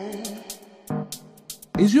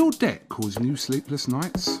Is your debt causing you sleepless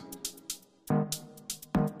nights?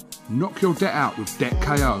 Knock your debt out with Debt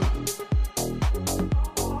KO.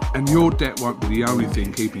 And your debt won't be the only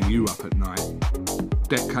thing keeping you up at night.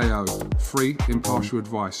 Debt KO. Free, impartial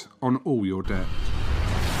advice on all your debt.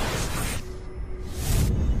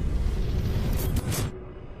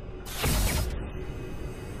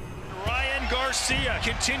 Ryan Garcia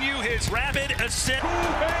continue his rapid ascent.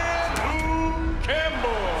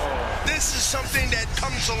 Campbell. This is something that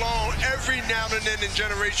comes along every now and then in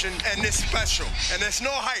generation, and it's special, and there's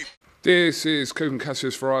no hype. This is Callum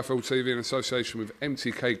Cassius for IFL TV in association with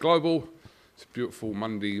MTK Global. It's a beautiful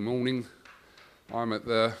Monday morning. I'm at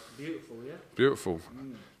the... Beautiful, yeah? Beautiful.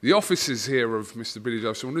 The offices here of Mr. Billy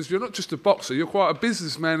Joe Saunders. You're not just a boxer, you're quite a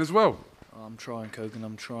businessman as well. Oh, I'm trying, Kogan,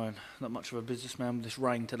 I'm trying. Not much of a businessman with this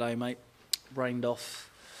rain today, mate. Rained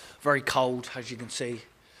off. Very cold, as you can see.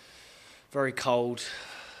 Very cold.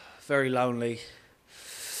 Very lonely.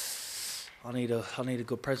 I need a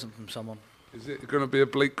good present from someone. Is it going to be a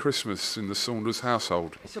bleak Christmas in the Saunders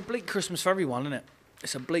household? It's a bleak Christmas for everyone, isn't it?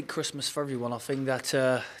 It's a bleak Christmas for everyone. I think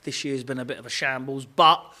that this year's been a bit of a shambles,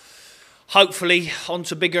 but hopefully on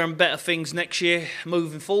to bigger and better things next year.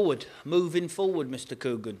 Moving forward, Mr.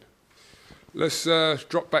 Coogan. Let's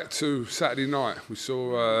drop back to Saturday night. We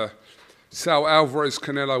saw Sal Alvarez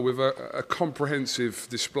Canelo with a comprehensive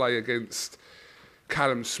display against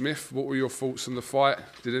Callum Smith. What were your thoughts on the fight?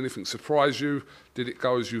 Did anything surprise you? Did it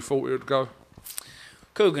go as you thought it would go?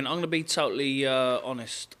 Coogan, I'm going to be totally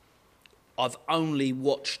honest. I've only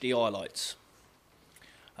watched the highlights.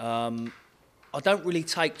 I don't really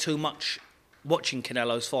take too much watching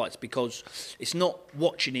Canelo's fights because it's not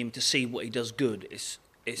watching him to see what he does good.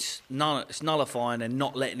 It's nullifying and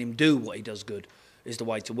not letting him do what he does good is the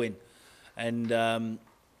way to win. And I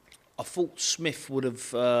thought Smith would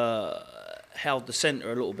have held the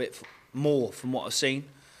centre a little bit more from what I've seen,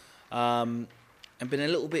 and been a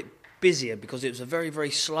little bit busier because it was a very,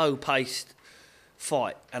 very slow-paced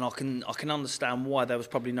fight, and I can understand why there was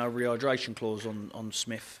probably no rehydration clause on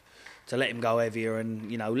Smith to let him go heavier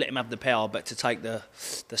and let him have the power, but to take the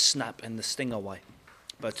snap and the sting away.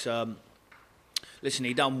 But listen,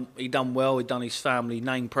 he done well. He done his family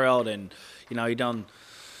name proud, and he done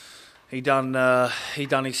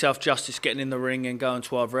himself justice getting in the ring and going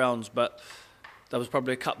 12 rounds. But there was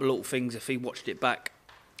probably a couple of little things if he watched it back.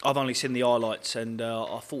 I've only seen the highlights, and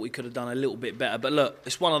I thought he could have done a little bit better. But look,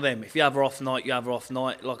 it's one of them. If you have an off night, you have an off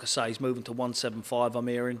night. Like I say, he's moving to 175, I'm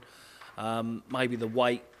hearing. Maybe the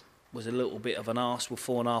weight was a little bit of an arse with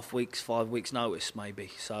 4.5 weeks, 5 weeks notice,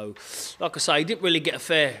 maybe. So, like I say, he didn't really get a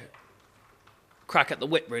fair crack at the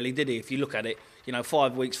whip, really, did he? If you look at it,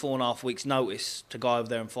 5 weeks, 4.5 weeks notice to go over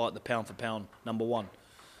there and fight the pound for pound number one.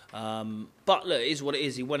 But look, it is what it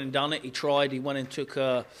is. He went and done it. He tried. He went and took.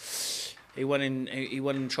 He went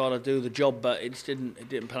and tried to do the job, but it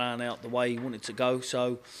didn't plan out the way he wanted to go.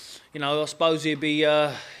 So, I suppose he'd be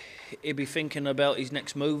thinking about his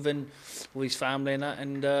next move and with his family and that,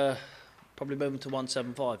 and probably moving to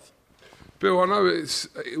 175. Bill, I know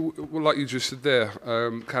like you just said there,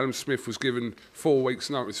 Callum Smith was given 4 weeks'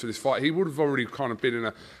 notice for this fight. He would have already kind of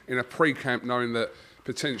been in a pre-camp knowing that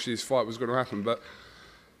potentially this fight was going to happen. But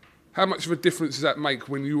how much of a difference does that make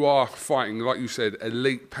when you are fighting, like you said,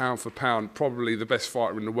 elite pound for pound, probably the best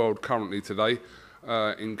fighter in the world currently today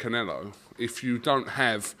in Canelo, if you don't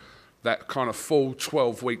have that kind of full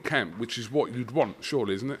 12-week camp, which is what you'd want,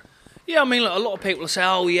 surely, isn't it? Yeah, I mean, look, a lot of people say,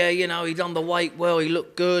 oh, yeah, he done the weight well, he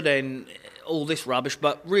looked good and all this rubbish.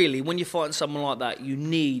 But really, when you're fighting someone like that, you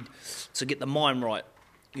need to get the mind right.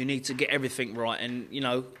 You need to get everything right. And,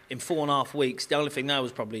 in 4.5 weeks, the only thing they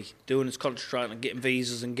was probably doing is concentrating on getting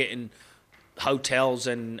visas and getting hotels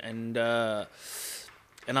and other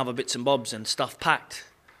bits and bobs and stuff packed.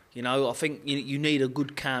 I think you need a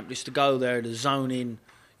good camp just to go there to zone in,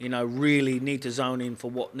 really need to zone in for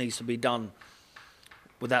what needs to be done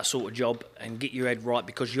with that sort of job and get your head right,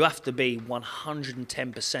 because you have to be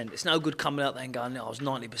 110%. It's no good coming out there and going, I was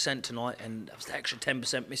 90% tonight and that was the extra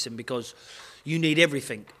 10% missing, because you need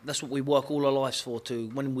everything. That's what we work all our lives for,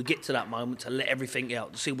 when we get to that moment, to let everything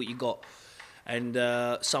out, to see what you got. And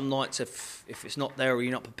some nights, if it's not there or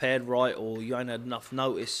you're not prepared right or you ain't had enough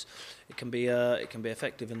notice, it can be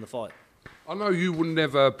effective in the fight. I know you would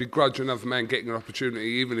never begrudge another man getting an opportunity,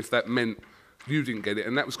 even if that meant you didn't get it,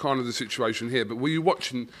 and that was kind of the situation here. But were you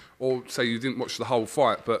watching, or say you didn't watch the whole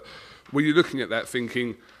fight, but were you looking at that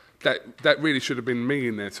thinking that really should have been me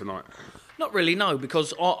in there tonight? Not really, no,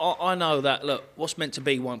 because I know that, look, what's meant to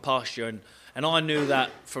be won't pass you, and I knew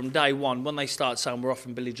that from day one, when they started saying we're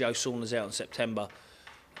offering Billy Joe Saunders out in September,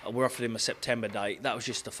 we offered him a September date. That was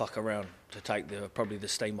just to fuck around, to take probably the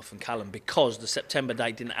steam off from Callum, because the September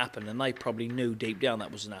date didn't happen, and they probably knew deep down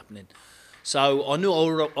that wasn't happening. So I knew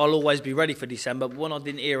I'll always be ready for December, but when I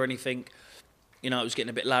didn't hear anything, it was getting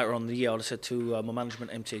a bit later on in the year, I said to my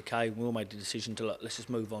management, MTK, we all made the decision to, let's just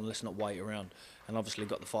move on, let's not wait around, and obviously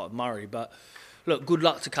got the fight with Murray. But look, good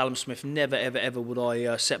luck to Callum Smith. Never, ever, ever would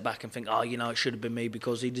I sit back and think, it should have been me,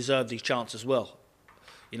 because he deserved his chance as well.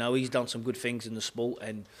 He's done some good things in the sport,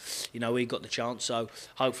 and, he got the chance. So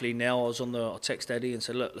hopefully now I text Eddie and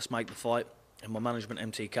said, look, let's make the fight, and my management,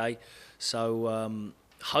 MTK. So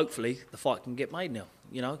hopefully the fight can get made now.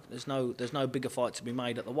 There's no bigger fight to be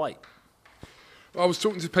made at the weight. I was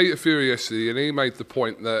talking to Peter Fury yesterday, and he made the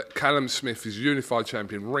point that Callum Smith is unified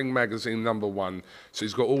champion, Ring Magazine #1, so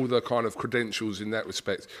he's got all the kind of credentials in that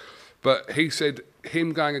respect. But he said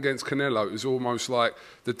him going against Canelo is almost like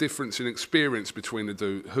the difference in experience between the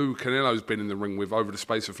two, who Canelo's been in the ring with over the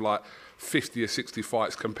space of like 50 or 60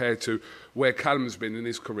 fights compared to where Callum's been in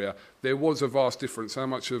his career. There was a vast difference. How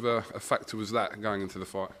much of a factor was that going into the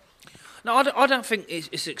fight? No, I don't think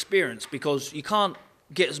it's experience, because you can't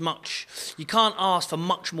get as much, you can't ask for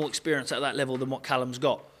much more experience at that level than what Callum's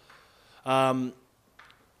got. And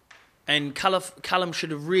Callum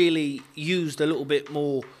should have really used a little bit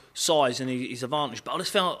more size and his advantage. But I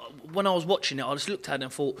just felt, when I was watching it, I just looked at it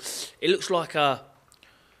and thought, it looks like a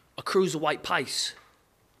cruiserweight pace.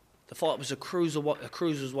 The fight was a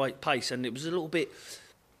cruiserweight pace, and it was a little bit,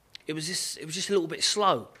 it was just a little bit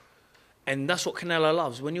slow. And that's what Canelo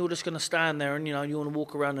loves. When you're just going to stand there and, you want to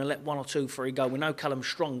walk around and let 1 or 2, 3 go. We know Callum's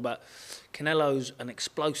strong, but Canelo's an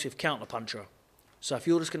explosive counter-puncher. So if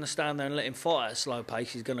you're just going to stand there and let him fight at a slow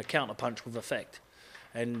pace, he's going to counter-punch with effect.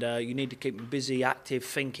 And you need to keep him busy, active,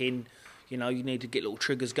 thinking. You need to get little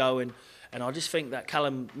triggers going. And I just think that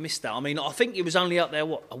Callum missed that. I mean, I think he was only out there,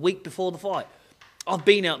 a week before the fight. I've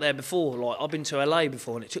been out there before. I've been to LA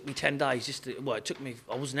before, and it took me 10 days.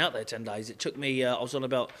 I wasn't out there 10 days. It took me, I was on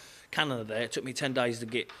about Canada there. It took me 10 days to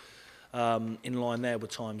get in line there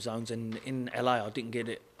with time zones. And in LA, I didn't get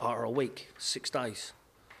it after a week, 6 days.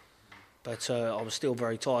 But I was still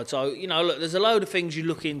very tired. So, look, there's a load of things you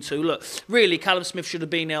look into. Look, really, Callum Smith should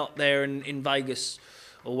have been out there in Vegas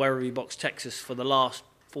or wherever he boxed, Texas, for the last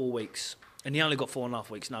 4 weeks. And he only got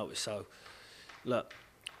 4.5 weeks' notice. So, look,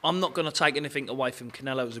 I'm not going to take anything away from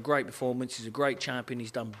Canelo. It was a great performance. He's a great champion.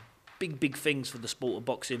 He's done big, big things for the sport of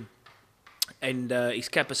boxing. And he's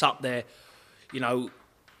kept us up there,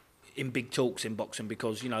 in big talks in boxing,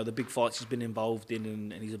 because, the big fights he's been involved in,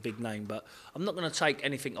 and he's a big name. But I'm not going to take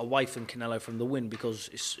anything away from Canelo from the win, because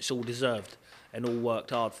it's all deserved and all worked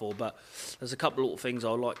hard for. But there's a couple of little things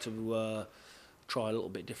I'd like to try a little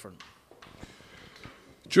bit different.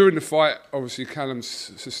 During the fight, obviously, Callum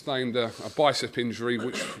sustained a bicep injury,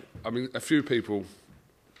 which, a few people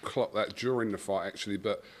clocked that during the fight, actually,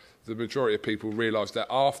 but the majority of people realised that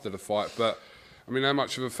after the fight. But, how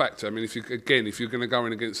much of a factor? If you're going to go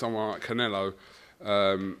in against someone like Canelo,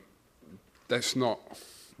 that's not...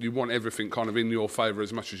 You want everything kind of in your favour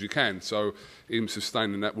as much as you can, so him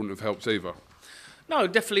sustaining that wouldn't have helped either. No,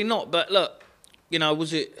 definitely not. But look,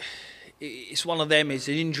 it's one of them. It's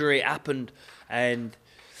an injury, it happened, and...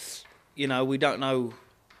 we don't know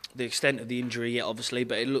the extent of the injury yet, obviously,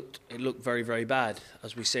 but it looked very, very bad,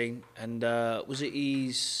 as we've seen. And was that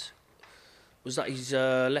his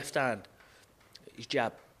left hand, his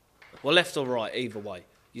jab? Well, left or right, either way,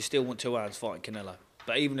 you still want 2 hands fighting Canelo.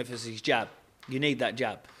 But even if it's his jab, you need that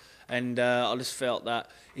jab. And I just felt that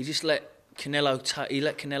he just let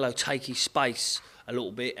Canelo take his space a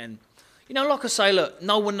little bit. And like I say, look,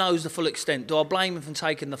 no one knows the full extent. Do I blame him for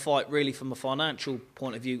taking the fight really from a financial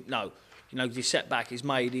point of view? No. The setback is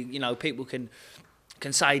made. People can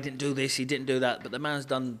say he didn't do this, he didn't do that, but the man's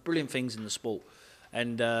done brilliant things in the sport,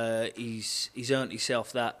 and he's earned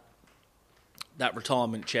himself that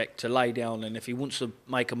retirement check to lay down. And if he wants to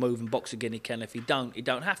make a move and box again, he can. If he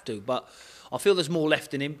don't have to. But I feel there's more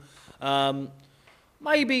left in him.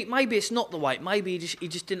 Maybe it's not the weight. Maybe he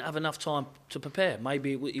just didn't have enough time to prepare.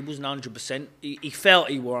 Maybe he wasn't 100%. He felt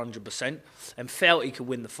he were 100% and felt he could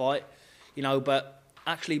win the fight. But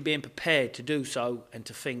actually being prepared to do so and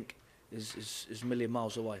to think is a million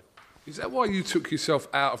miles away. Is that why you took yourself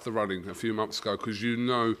out of the running a few months ago? Because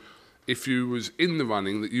if you was in the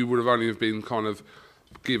running, that you would have only have been kind of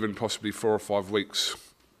given possibly 4 or 5 weeks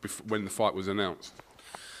when the fight was announced?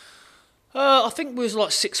 I think we was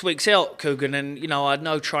like 6 weeks out, Coogan, and I had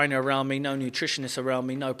no trainer around me, no nutritionist around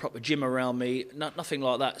me, no proper gym around me, nothing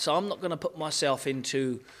like that. So I'm not going to put myself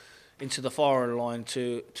into the firing line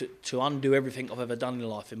to undo everything I've ever done in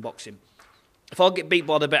life in boxing. If I get beat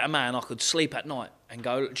by the better man, I could sleep at night and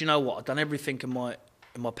go, do you know what? I've done everything in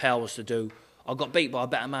in my powers to do. I got beat by a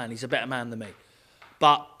better man. He's a better man than me.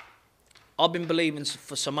 But I've been believing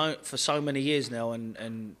for so many years now,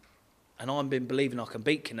 and I've been believing I can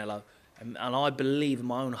beat Canelo. And I believe in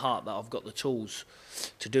my own heart that I've got the tools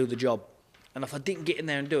to do the job. And if I didn't get in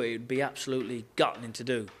there and do it, it would be absolutely gutting to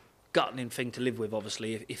do. Gutting thing to live with,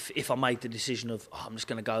 obviously, if I made the decision of, I'm just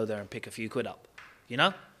going to go there and pick a few quid up, you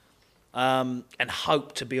know? And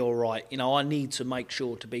hope to be all right. You know, I need to make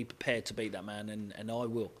sure to be prepared to beat that man, and I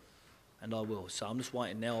will. And I will. So I'm just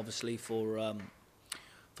waiting now, obviously, for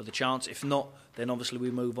the chance. If not, then obviously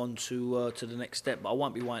we move on to the next step. But I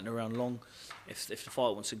won't be waiting around long. If the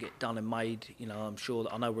fight wants to get done and made, you know, I'm sure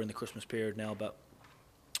that I know we're in the Christmas period now, but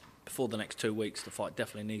before the next 2 weeks, the fight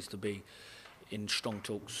definitely needs to be in strong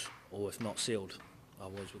talks, or if not sealed.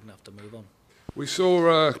 Otherwise, we're going to have to move on. We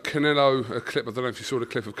saw Canelo, a clip, I don't know if you saw the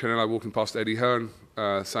clip of Canelo walking past Eddie Hearn,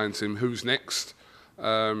 saying to him, who's next?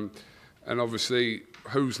 And obviously,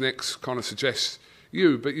 who's next kind of suggests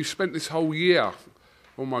you, but you spent this whole year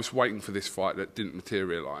almost waiting for this fight that didn't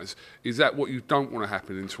materialise. Is that what you don't want to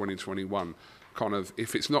happen in 2021? Kind of,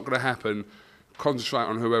 if it's not going to happen, concentrate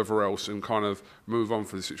on whoever else and kind of move on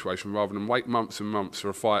for the situation rather than wait months and months for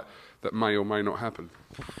a fight that may or may not happen.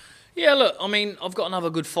 Yeah, look, I mean, I've got another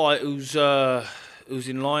good fight who's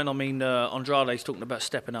in line. I mean, Andrade's talking about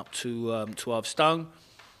stepping up to 12 stone.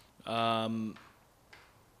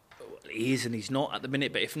 He is and he's not at the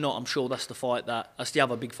minute, but if not, I'm sure that's the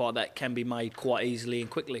other big fight that can be made quite easily and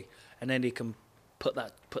quickly, and then he can put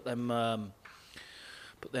them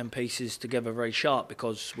pieces together very sharp,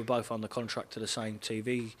 because we're both under contract to the same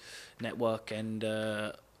TV network, and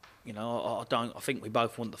you know, I think we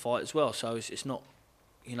both want the fight as well. So it's not,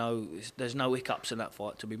 you know, there's no hiccups in that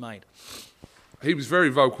fight to be made. He was very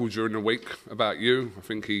vocal during the week about you. I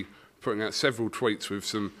think he putting out several tweets with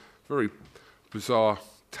some very bizarre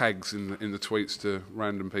tags in the tweets to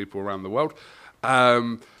random people around the world.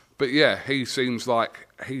 But yeah, he seems like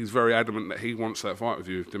he's very adamant that he wants that fight with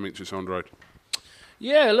you, Demetrius Andrade.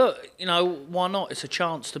 Yeah, look, you know, why not? It's a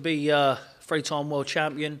chance to be three-time world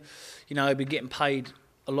champion. You know, he'll be getting paid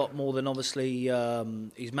a lot more than obviously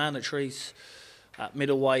his mandatories at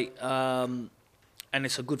middleweight. And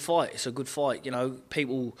it's a good fight. It's a good fight. You know,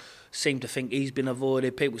 people seem to think he's been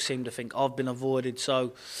avoided. People seem to think I've been avoided.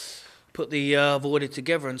 So put the avoided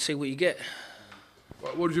together and see what you get.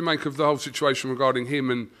 What did you make of the whole situation regarding him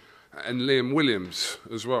and Liam Williams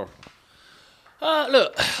as well?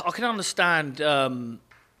 Look, I can understand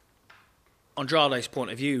Andrade's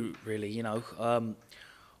point of view, really. You know,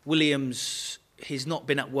 Williams, he's not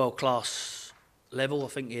been at world-class level. I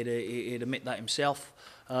think he'd admit that himself.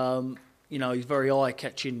 You know, he's very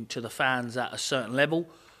eye-catching to the fans at a certain level.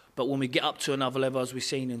 But when we get up to another level, as we've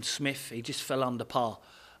seen in Smith, he just fell under par.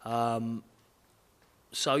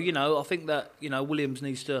 So, you know, I think that, you know, Williams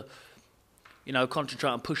needs to, you know,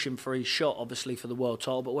 concentrate and push him for his shot, obviously, for the world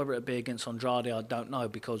title. But whether it be against Andrade, I don't know,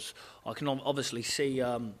 because I can obviously see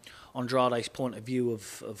Andrade's point of view of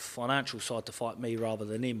financial side to fight me rather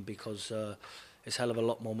than him, because it's a hell of a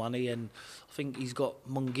lot more money. And I think he's got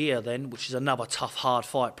Munguia then, which is another tough, hard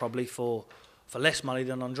fight probably for less money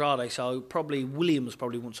than Andrade. So probably Williams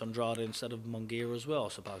probably wants Andrade instead of Munguia as well, I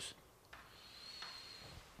suppose.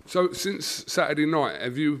 So since Saturday night,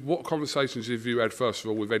 what conversations have you had, first of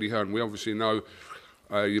all, with Eddie Hearn? We obviously know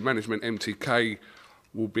your management, MTK,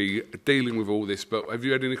 will be dealing with all this, but have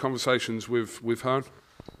you had any conversations with Hearn?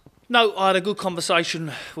 No, I had a good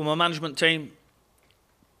conversation with my management team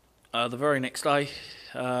the very next day.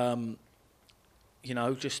 You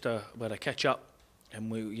know, just we had a catch up, and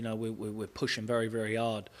we're pushing very, very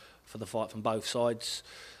hard for the fight from both sides,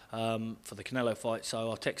 for the Canelo fight.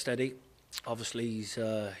 So I text Eddie. Obviously,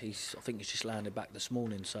 I think he's just landed back this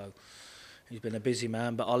morning, so he's been a busy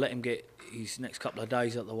man. But I'll let him get his next couple of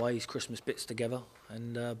days out of the way, his Christmas bits together,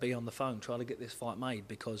 and be on the phone trying to get this fight made,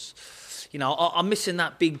 because, you know, I'm missing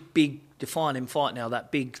that big defining fight now,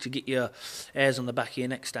 that big to get your hairs on the back of your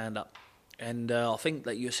neck stand up, and I think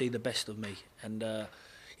that you'll see the best of me. And you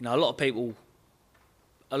know, a lot of people,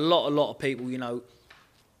 you know,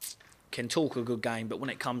 can talk a good game, but when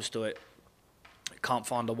it comes to it, can't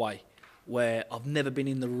find a way. Where I've never been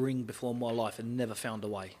in the ring before in my life and never found a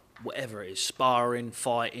way. Whatever it is, sparring,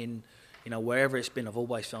 fighting, you know, wherever it's been, I've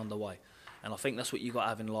always found a way. And I think that's what you've got to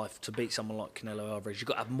have in life to beat someone like Canelo Alvarez. You've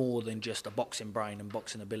got to have more than just a boxing brain and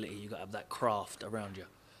boxing ability. You've got to have that craft around you,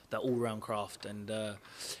 that all-round craft. And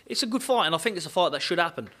it's a good fight, and I think it's a fight that should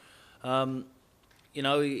happen. You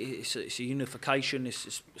know, it's a unification.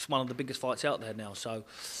 It's one of the biggest fights out there now, so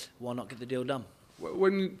why not get the deal done?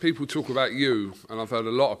 When people talk about you, and I've heard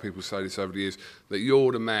a lot of people say this over the years, that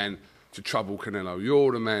you're the man to trouble Canelo,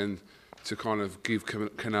 you're the man to kind of give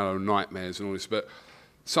Canelo nightmares and all this, but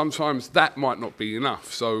sometimes that might not be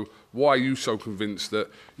enough. So why are you so convinced that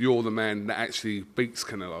you're the man that actually beats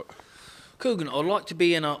Canelo? Coogan, I would love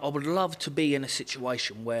to be in a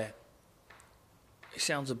situation where it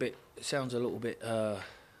sounds a little bit, I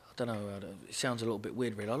don't know, it sounds a little bit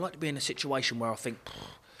weird, really. I'd like to be in a situation where I think,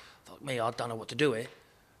 fuck me, I don't know what to do here.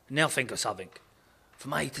 Now think of something.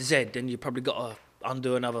 From A to Z, then you've probably got to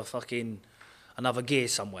undo another gear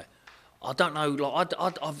somewhere. I don't know, like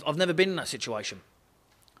I've never been in that situation.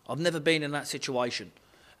 I've never been in that situation.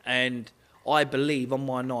 And I believe on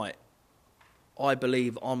my night, I've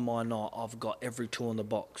got every tool in the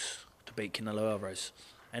box to beat Canelo Alvarez.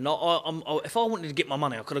 And if I wanted to get my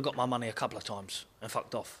money, I could have got my money a couple of times and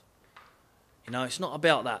fucked off. You know, it's not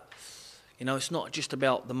about that. You know, it's not just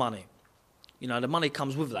about the money. You know, the money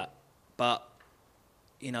comes with that. But,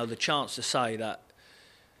 you know, the chance to say that,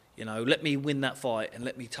 you know, let me win that fight and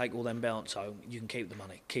let me take all them belts home, you can keep the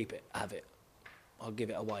money. Keep it. Have it. I'll give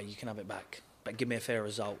it away. You can have it back. But give me a fair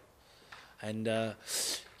result. And,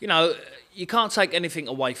 you know, you can't take anything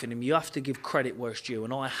away from him. You have to give credit where it's due.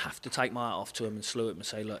 And I have to take my hat off to him and salute him and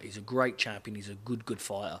say, look, he's a great champion. He's a good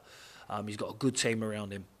fighter. He's got a good team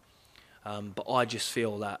around him. But I just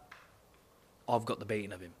feel that I've got the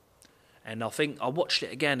beating of him. And I think I watched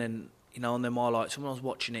it again and, you know, on them highlights, when I was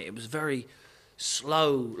watching it, it was very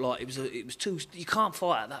slow. Like, it was too... You can't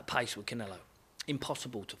fight at that pace with Canelo.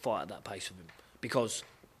 Impossible to fight at that pace with him. Because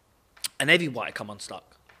an heavyweight come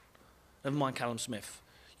unstuck. Never mind Callum Smith.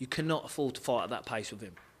 You cannot afford to fight at that pace with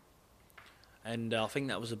him. And I think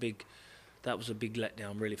that was a big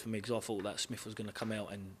letdown really for me, because I thought that Smith was going to come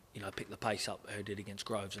out and, you know, pick the pace up who did against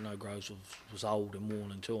Groves. I know Groves was old and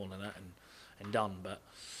worn and torn and that and done, but,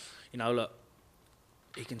 you know, look,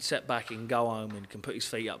 he can set back, he can go home and can put his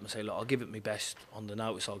feet up and say, look, I'll give it my best on the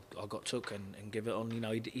notice I got took and give it on. You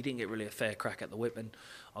know, he didn't get really a fair crack at the whip, and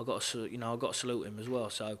I got to salute him as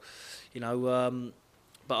well. So, you know,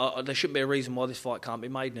 but there shouldn't be a reason why this fight can't be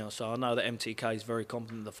made now. So I know that MTK is very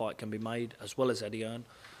confident the fight can be made, as well as Eddie Hearn.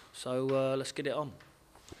 So let's get it on.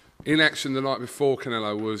 In action the night before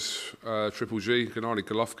Canelo was Triple G, Gennady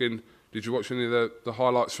Golovkin. Did you watch any of the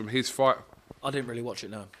highlights from his fight? I didn't really watch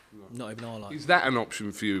it, no. Not even highlights. Is that an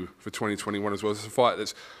option for you for 2021 as well? It's a fight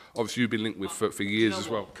that's obviously you've been linked with for years as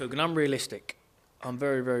well. Coogan, I'm realistic. I'm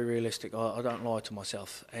very, very realistic. I don't lie to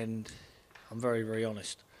myself, and I'm very, very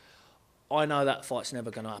honest. I know that fight's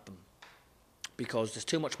never going to happen because there's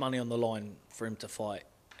too much money on the line for him to fight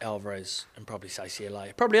Alvarez and probably say see you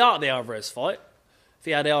later. Probably after the Alvarez fight. If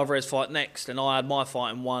he had the Alvarez fight next and I had my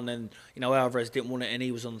fight and won and, you know, Alvarez didn't want it and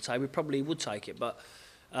he was on the table, he probably would take it. But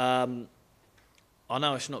I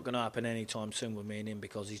know it's not going to happen anytime soon with me and him,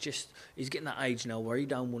 because he's getting that age now where he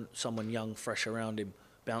don't want someone young, fresh around him,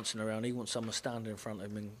 bouncing around. He wants someone standing in front of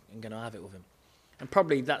him and going to have it with him. And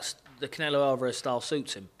probably that's the Canelo Alvarez style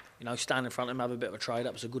suits him. You know, stand in front of him, have a bit of a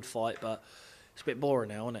trade-up. It's a good fight, but it's a bit boring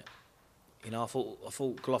now, isn't it? You know, I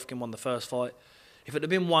thought Golovkin won the first fight. If it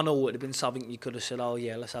had been 1-1, it would have been something you could have said, oh,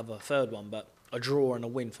 yeah, let's have a third one. But a draw and a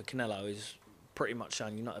win for Canelo is pretty much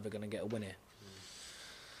saying you're not ever going to get a win here.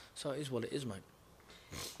 So it is what it is, mate.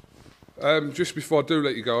 Just before I do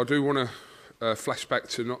let you go, I do want to flash back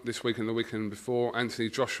to not this week and the weekend before.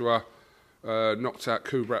 Anthony Joshua knocked out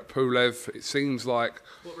Kubrat Pulev. It seems like...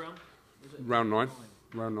 What round? Was it? Round 9.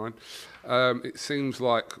 Round 9. It seems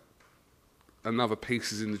like another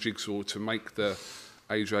piece is in the jigsaw to make the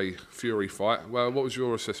AJ Fury fight. Well, what was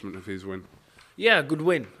your assessment of his win? Yeah, good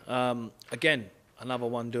win. Again, another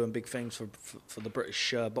one doing big things for the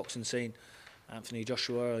British boxing scene. Anthony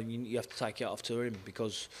Joshua, you have to take it off to him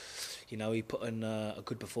because, you know, he put in a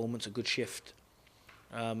good performance, a good shift,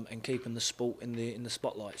 and keeping the sport in the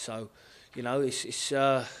spotlight. So, you know, it's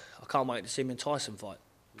I can't wait to see him in Tyson fight.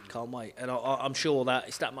 Can't wait, and I'm sure that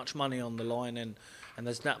it's that much money on the line, and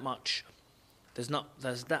there's that much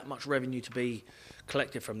revenue to be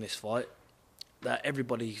collected from this fight that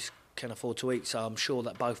everybody can afford to eat. So I'm sure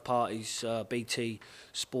that both parties, BT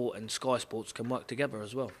Sport and Sky Sports, can work together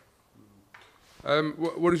as well.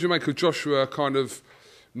 What did you make of Joshua kind of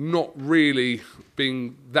not really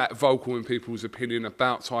being that vocal in people's opinion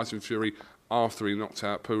about Tyson Fury after he knocked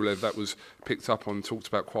out Pulev? That was picked up on, talked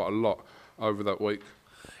about quite a lot over that week.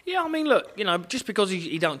 Yeah, I mean, look, you know, just because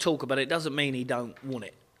he don't talk about it doesn't mean he don't want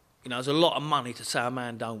it. You know, there's a lot of money to say a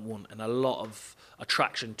man don't want, and a lot of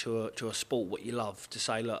attraction to a sport what you love to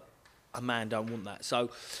say, look, a man don't want that. So,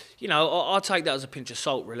 you know, I take that as a pinch of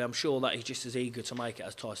salt, really. I'm sure that he's just as eager to make it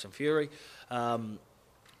as Tyson Fury.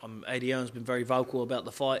 Eddie Hearn's been very vocal about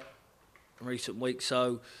the fight in recent weeks,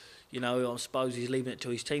 so, You know, I suppose he's leaving it to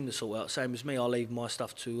his team to sort out. Same as me, I leave my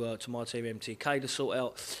stuff to my team, MTK, to sort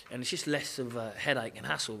out. And it's just less of a headache and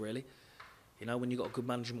hassle, really. You know, when you've got a good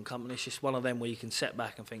management company, it's just one of them where you can sit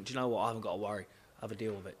back and think, do you know what, I haven't got to worry, I have a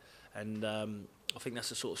deal with it. And I think that's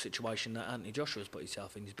the sort of situation that Anthony Joshua's put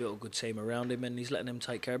himself in. He's built a good team around him and he's letting them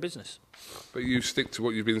take care of business. But you stick to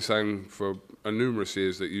what you've been saying for numerous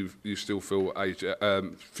years, that you still feel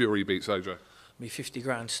Fury beats AJ? Me 50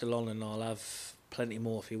 grand still on, and I'll have plenty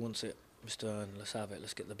more if he wants it. Mr. Earn, let's have it.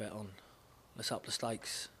 Let's get the bet on. Let's up the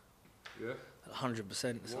stakes. Yeah?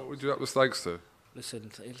 100%. What would you up the stakes to?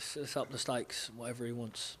 Listen, let's up the stakes. Whatever he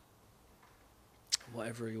wants.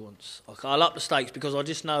 Whatever he wants. I'll up the stakes because I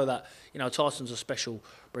just know that, you know, Tyson's a special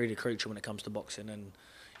breed of creature when it comes to boxing, and,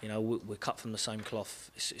 you know, we're cut from the same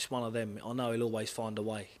cloth. It's one of them. I know he'll always find a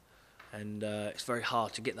way, and it's very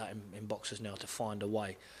hard to get that in boxers now, to find a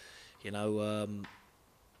way. You know,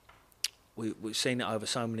 we've seen it over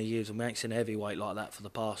so many years, and we ain't seen a heavyweight like that for the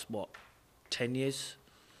past, 10 years?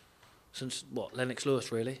 Since, Lennox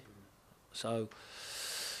Lewis, really? So,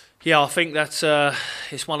 yeah, I think that's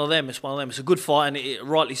it's one of them. It's one of them. It's a good fight, and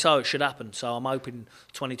rightly so, it should happen. So I'm hoping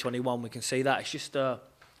 2021 we can see that. It's just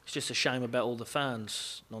a shame about all the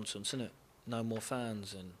fans nonsense, isn't it? No more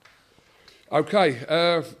fans. And okay,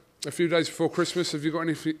 a few days before Christmas, have you got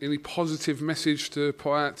any positive message to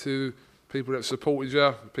put out to people that have supported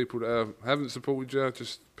you, people that haven't supported you,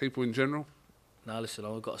 just people in general? No, listen,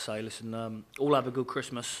 I've got to say, all have a good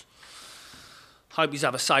Christmas. Hope you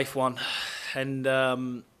have a safe one, and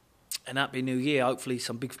happy New Year. Hopefully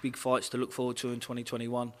some big fights to look forward to in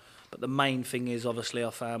 2021. But the main thing is obviously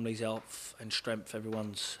our family's health and strength.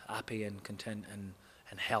 Everyone's happy and content, and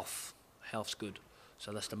health. Health's good.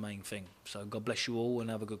 So that's the main thing. So God bless you all and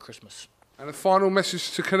have a good Christmas. And a final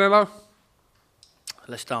message to Canelo?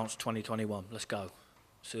 Let's dance 2021. Let's go.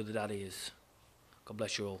 See who the daddy is. God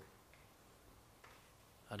bless you all.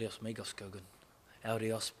 Adios amigos, Kogan.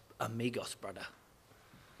 Adios amigos, brother.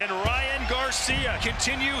 And Ryan Garcia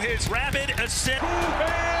continue his rapid ascent.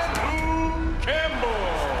 Campbell.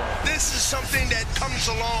 This is something that comes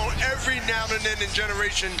along every now and then in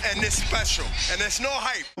generation, and it's special, and there's no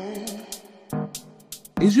hype.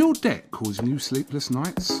 Is your debt causing you sleepless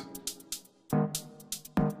nights?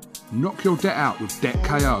 Knock your debt out with Debt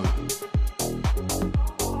KO.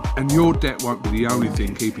 And your debt won't be the only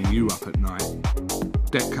thing keeping you up at night.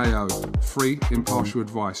 Debt KO, free, impartial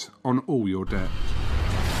advice on all your debt.